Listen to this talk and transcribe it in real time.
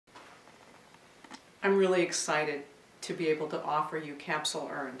I'm really excited to be able to offer you capsule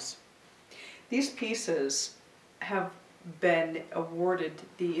urns. These pieces have been awarded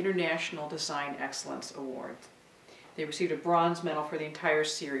the International Design Excellence Award. They received a bronze medal for the entire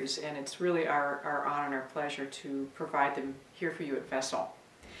series, and it's really our honor and our pleasure to provide them here for you at Vessel.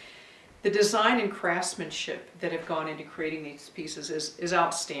 The design and craftsmanship that have gone into creating these pieces is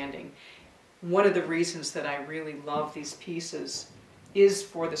outstanding. One of the reasons that I really love these pieces is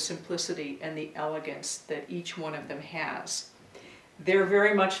for the simplicity and the elegance that each one of them has. They're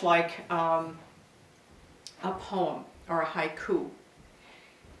very much like a poem or a haiku.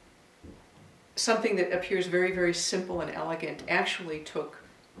 Something that appears very, very simple and elegant actually took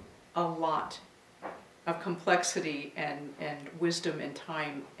a lot of complexity and wisdom and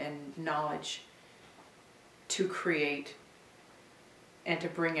time and knowledge to create and to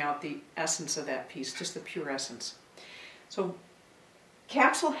bring out the essence of that piece, just the pure essence. So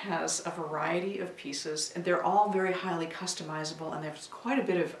Capsule has a variety of pieces, and they're all very highly customizable, and there's quite a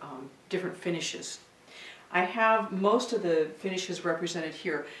bit of different finishes. I have most of the finishes represented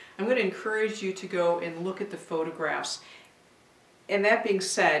here. I'm going to encourage you to go and look at the photographs. And that being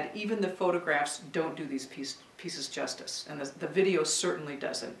said, even the photographs don't do these pieces justice, and the video certainly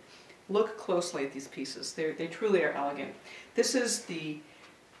doesn't. Look closely at these pieces. They truly are elegant. This is the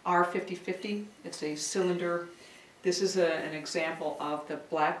R5050. It's a cylinder. This is an example of the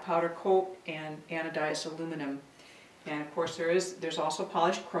black powder coat and anodized aluminum. And of course there's also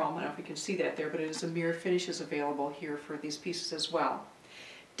polished chrome. I don't know if you can see that there, but it is a mirror finishes available here for these pieces as well.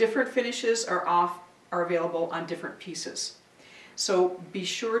 Different finishes are available on different pieces. So be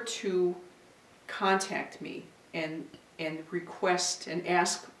sure to contact me and request and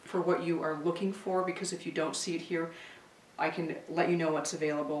ask for what you are looking for, because if you don't see it here, I can let you know what's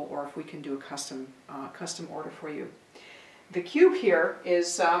available, or if we can do a custom order for you. The cube here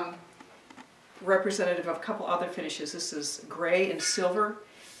is representative of a couple other finishes. This is gray and silver,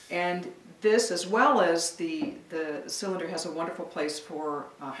 and this, as well as the cylinder, has a wonderful place for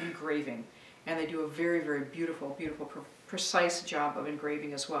engraving, and they do a very, very beautiful, precise job of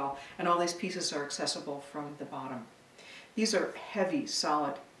engraving as well. And all these pieces are accessible from the bottom. These are heavy,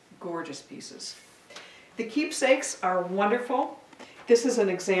 solid, gorgeous pieces. The keepsakes are wonderful. This is an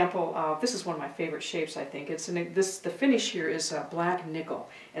example of, this is one of my favorite shapes, I think. The finish here is black nickel,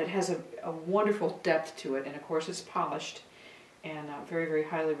 and it has a wonderful depth to it, and of course it's polished and very, very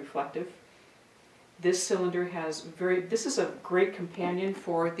highly reflective. This cylinder has this is a great companion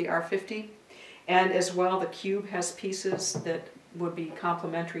for the R50, and as well the cube has pieces that would be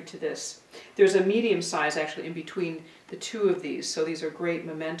complementary to this. There's a medium size actually in between the two of these, so these are great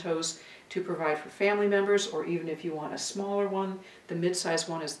mementos to provide for family members, or even if you want a smaller one, the mid-size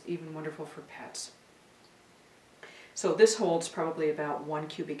one is even wonderful for pets. So this holds probably about 1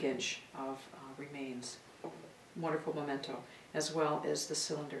 cubic inch of remains. Wonderful memento, as well as the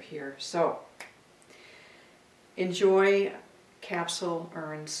cylinder here. So enjoy capsule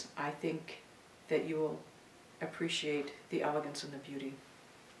urns. I think that you will appreciate the elegance and the beauty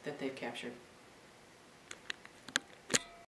that they've captured.